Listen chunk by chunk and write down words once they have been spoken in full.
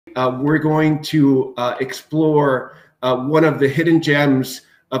we're going to explore one of the hidden gems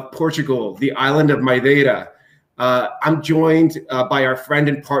of Portugal, the island of Madeira. I'm joined by our friend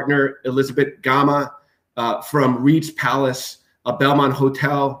and partner, Elizabeth Gama, from Reid's Palace, a Belmond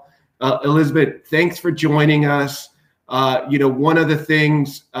Hotel. Elizabeth, thanks for joining us. One of the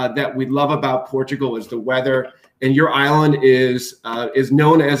things that we love about Portugal is the weather, and your island is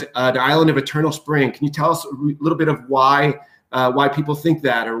known as the island of eternal spring. Can you tell us a little bit of why people think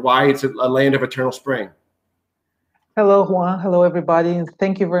that, or why it's a land of eternal spring? Hello, Juan. Hello, everybody. And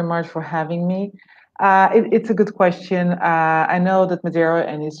thank you very much for having me. It's a good question. I know that Madeira,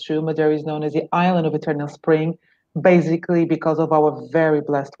 and it's true, Madeira is known as the island of eternal spring, basically because of our very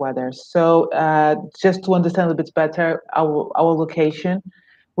blessed weather. So just to understand a little bit better our location,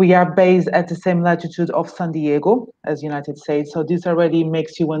 we are based at the same latitude of San Diego as United States. So this already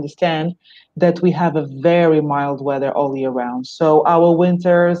makes you understand that we have a very mild weather all year round. So our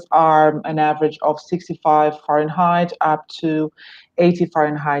winters are an average of 65 Fahrenheit up to 80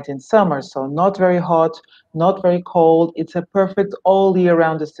 Fahrenheit in summer. So not very hot, not very cold. It's a perfect all year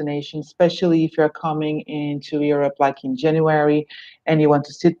round destination, especially if you're coming into Europe like in January and you want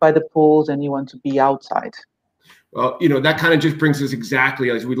to sit by the pools and you want to be outside. Well, that kind of just brings us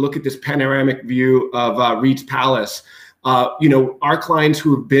exactly as we look at this panoramic view of Reid's Palace. Our clients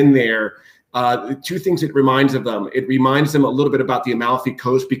who have been there, two things it reminds of them. It reminds them a little bit about the Amalfi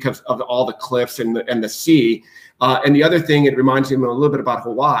Coast because of all the cliffs and the sea. And the other thing, it reminds them a little bit about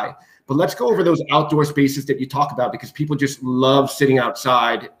Hawaii. But let's go over those outdoor spaces that you talk about, because people just love sitting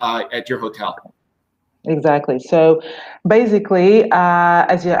outside at your hotel. Exactly. So basically,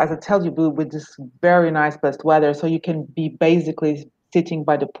 as I tell you, with this very nice blessed weather, so you can be basically sitting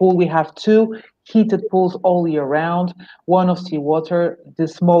by the pool. We have two heated pools all year round, one of seawater. The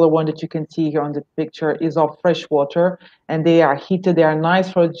smaller one that you can see here on the picture is of fresh water, and they are heated. They are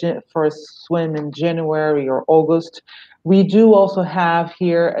nice for a swim in January or August. We do also have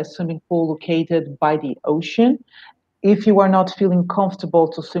here a swimming pool located by the ocean. If you are not feeling comfortable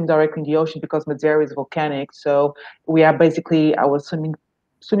to swim directly in the ocean, because Madeira is volcanic, so we are basically our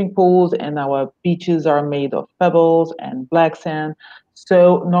swimming pools and our beaches are made of pebbles and black sand.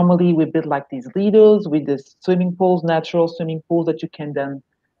 So normally we build like these lidos with the swimming pools, natural swimming pools that you can then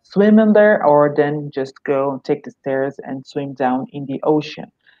swim in there, or then just go and take the stairs and swim down in the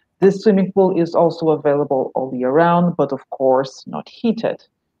ocean. This swimming pool is also available all year round, but of course not heated.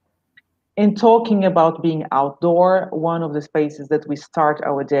 In talking about being outdoor, one of the spaces that we start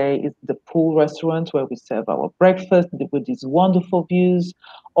our day is the pool restaurant, where we serve our breakfast with these wonderful views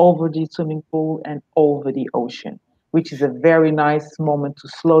over the swimming pool and over the ocean, which is a very nice moment to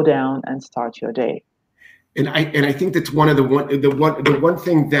slow down and start your day. And I think that's one of the one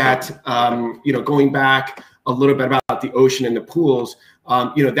thing that going back a little bit about the ocean and the pools,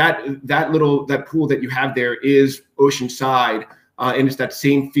 that pool that you have there is oceanside. And it's that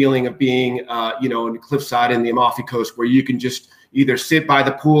same feeling of being, on the cliffside in the Amalfi Coast, where you can just either sit by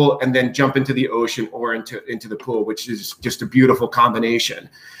the pool and then jump into the ocean or into the pool, which is just a beautiful combination.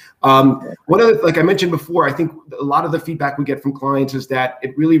 Like I mentioned before, I think a lot of the feedback we get from clients is that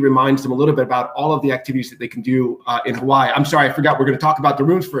it really reminds them a little bit about all of the activities that they can do in Hawaii. I'm sorry, I forgot. We're going to talk about the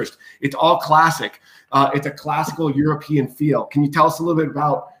rooms first. It's all classic. It's a classical European feel. Can you tell us a little bit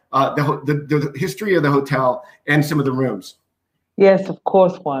about the history of the hotel and some of the rooms? Yes, of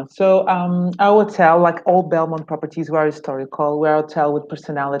course, Juan. So our hotel, like all Belmond properties, we're historical. We're a hotel with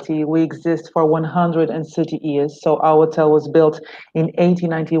personality. We exist for 130 years. So our hotel was built in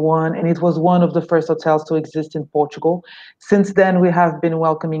 1891, and it was one of the first hotels to exist in Portugal. Since then, we have been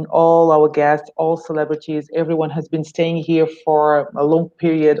welcoming all our guests, all celebrities. Everyone has been staying here for a long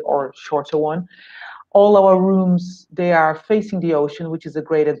period or shorter one. All our rooms, they are facing the ocean, which is a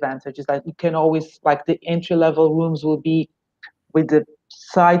great advantage. It's like you can always, like the entry-level rooms will be with the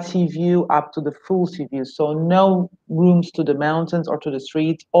side sea view up to the full sea view. So no rooms to the mountains or to the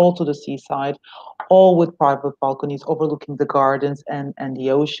streets, all to the seaside, all with private balconies overlooking the gardens and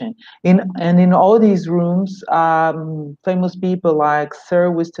the ocean. In all these rooms, famous people like Sir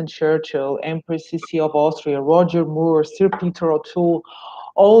Winston Churchill, Empress Sissi of Austria, Roger Moore, Sir Peter O'Toole,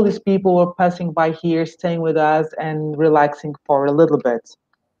 all these people were passing by here, staying with us and relaxing for a little bit.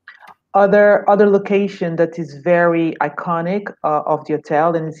 Other location that is very iconic of the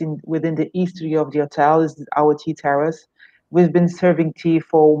hotel, and it's within the history of the hotel, is our tea terrace. We've been serving tea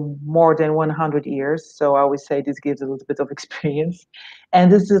for more than 100 years, so I always say this gives a little bit of experience. And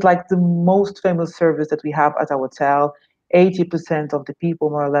this is like the most famous service that we have at our hotel. 80% of the people,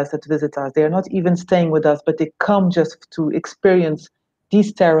 more or less, that visit us, they are not even staying with us, but they come just to experience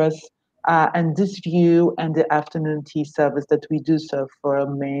this terrace, and this view and the afternoon tea service that we do so for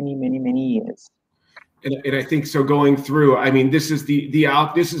many, many, many years. And I think so going through, I mean, this is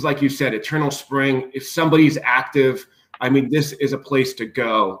this is, like you said, eternal spring. If somebody's active, I mean, this is a place to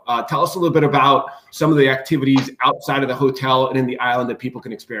go. Tell us a little bit about some of the activities outside of the hotel and in the island that people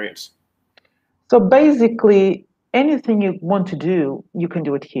can experience. So basically, anything you want to do, you can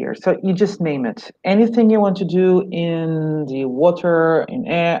do it here. So you just name it. Anything you want to do in the water, in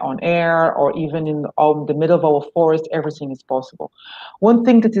air, on air, or even in the middle of our forest, everything is possible. One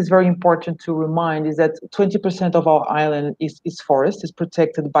thing that is very important to remind is that 20% of our island is forest, is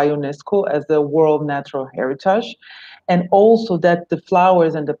protected by UNESCO as a World Natural Heritage. And also that the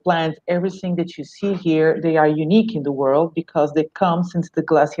flowers and the plants, everything that you see here, they are unique in the world because they come since the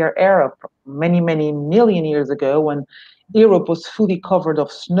glacier era, many, many million years ago when Europe was fully covered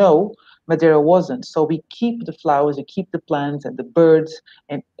of snow. Madeira wasn't. So we keep the flowers, we keep the plants and the birds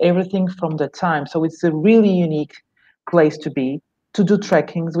and everything from that time. So it's a really unique place to be. To do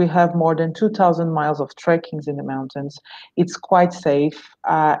trekkings, we have more than 2,000 miles of trekkings in the mountains. It's quite safe.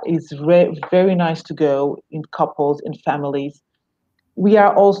 It's very nice to go in couples, in families. We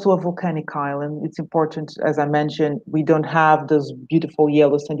are also a volcanic island. It's important, as I mentioned, we don't have those beautiful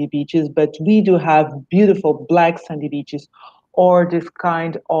yellow sandy beaches, but we do have beautiful black sandy beaches or this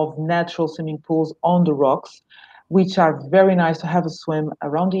kind of natural swimming pools on the rocks, which are very nice to have a swim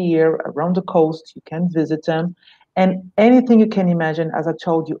around the year, around the coast. You can visit them. And anything you can imagine, as I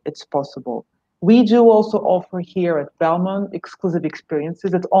told you, it's possible. We do also offer here at Belmond exclusive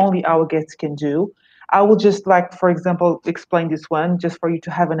experiences that only our guests can do. I would just like, for example, explain this one just for you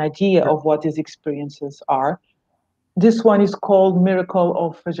to have an idea of what these experiences are. This one is called Miracle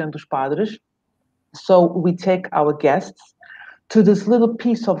of Feijão dos Padres. So we take our guests to this little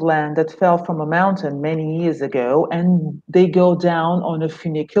piece of land that fell from a mountain many years ago, and they go down on a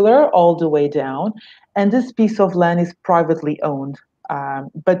funicular all the way down. And this piece of land is privately owned,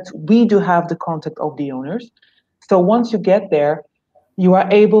 but we do have the contact of the owners. So once you get there, you are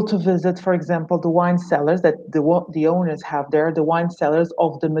able to visit, for example, the wine cellars that the owners have there, the wine cellars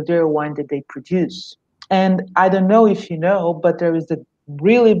of the Madeira wine that they produce. And I don't know if you know, but there is a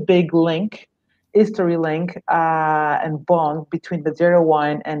really big link, history link, and bond between Madeira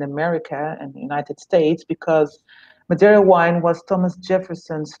wine and America and the United States, because Madeira wine was Thomas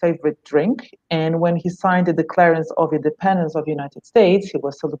Jefferson's favorite drink. And when he signed the Declaration of Independence of the United States, he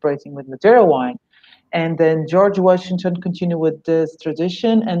was celebrating with Madeira wine. And then George Washington continued with this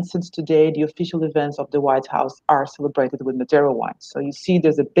tradition. And since today, the official events of the White House are celebrated with Madeira wine. So you see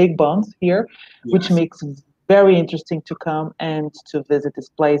there's a big bond here, which makes it very interesting to come and to visit this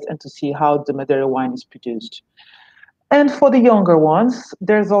place and to see how the Madeira wine is produced. And for the younger ones,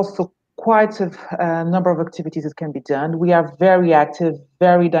 there's also quite a number of activities that can be done. We are very active,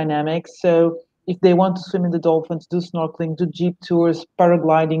 very dynamic. So if they want to swim in the dolphins, do snorkeling, do jeep tours,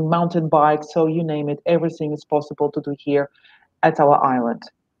 paragliding, mountain bikes, so you name it, everything is possible to do here at our island.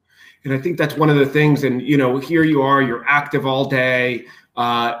 And I think that's one of the things. And, you know, here you are, you're active all day,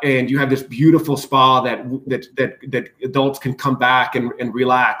 and you have this beautiful spa that adults can come back and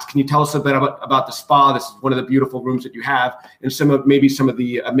relax. Can you tell us a bit about the spa? This is one of the beautiful rooms that you have, and maybe some of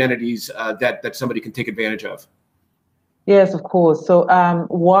the amenities that somebody can take advantage of. Yes, of course. So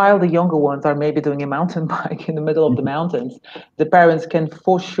while the younger ones are maybe doing a mountain bike in the middle of the mountains, the parents can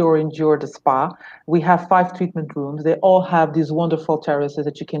for sure enjoy the spa. We have 5 treatment rooms. They all have these wonderful terraces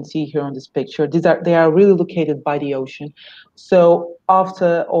that you can see here on this picture. They are really located by the ocean. So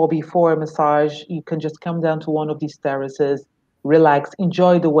after or before a massage, you can just come down to one of these terraces, relax,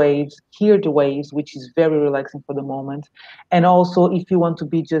 enjoy the waves, hear the waves, which is very relaxing for the moment. And also, if you want to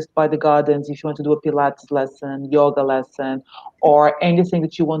be just by the gardens, if you want to do a Pilates lesson, yoga lesson, or anything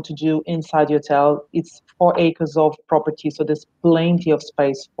that you want to do inside the hotel, it's 4 acres of property. So there's plenty of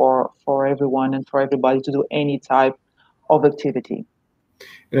space for everyone and for everybody to do any type of activity.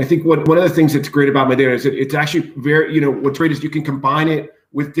 And I think one of the things that's great about Madeira is that it's actually very, what's great is you can combine it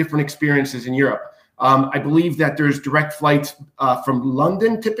with different experiences in Europe. I believe that there's direct flights from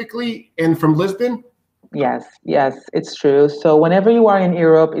London typically and from Lisbon. Yes, it's true. So whenever you are in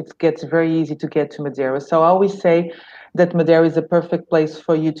Europe, it gets very easy to get to Madeira. So I always say that Madeira is a perfect place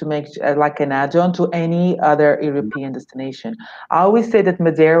for you to make like an add-on to any other European destination. I always say that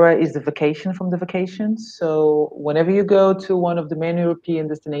Madeira is the vacation from the vacations. So whenever you go to one of the main European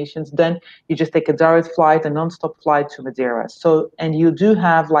destinations, then you just take a direct flight, a non-stop flight to Madeira. So, and you do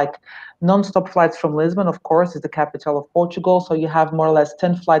have like non-stop flights from Lisbon, of course, is the capital of Portugal. So you have more or less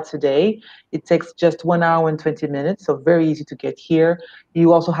 10 flights a day. It takes just 1 hour and 20 minutes, so very easy to get here.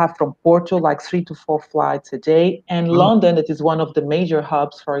 You also have from Porto like 3 to 4 flights a day. And Oh. London, that is one of the major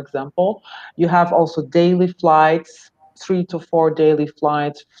hubs, for example, you have also daily flights, 3 to 4 daily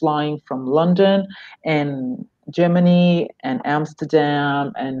flights flying from London and Germany and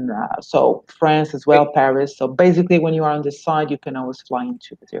Amsterdam and so France as well, Paris. So basically, when you are on this side, you can always fly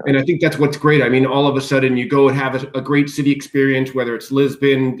into Madeira. And I think that's what's great. I mean, all of a sudden you go and have a great city experience, whether it's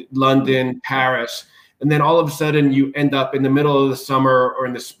Lisbon, London, Paris, and then all of a sudden you end up in the middle of the summer or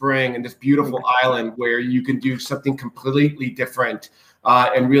in the spring in this beautiful island where you can do something completely different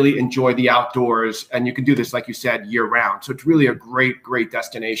and really enjoy the outdoors. And you can do this, like you said, year round. So it's really a great, great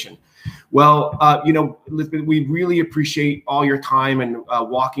destination. Well, Lisbon, we really appreciate all your time and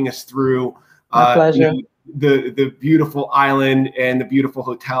walking us through My pleasure. The beautiful island and the beautiful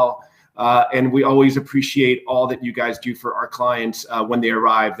hotel. And we always appreciate all that you guys do for our clients when they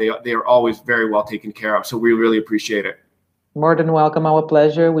arrive. They are always very well taken care of. So we really appreciate it. More than welcome. Our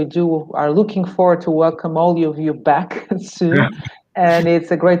pleasure. We are looking forward to welcome all of you back soon. And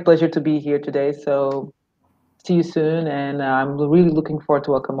it's a great pleasure to be here today. So see you soon. And I'm really looking forward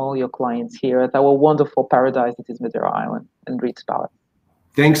to welcome all your clients here at our wonderful paradise that is Madeira Island and Reid's Palace.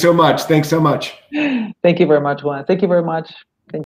 Thanks so much. Thanks so much. Thank you very much, Juan. Thank you very much.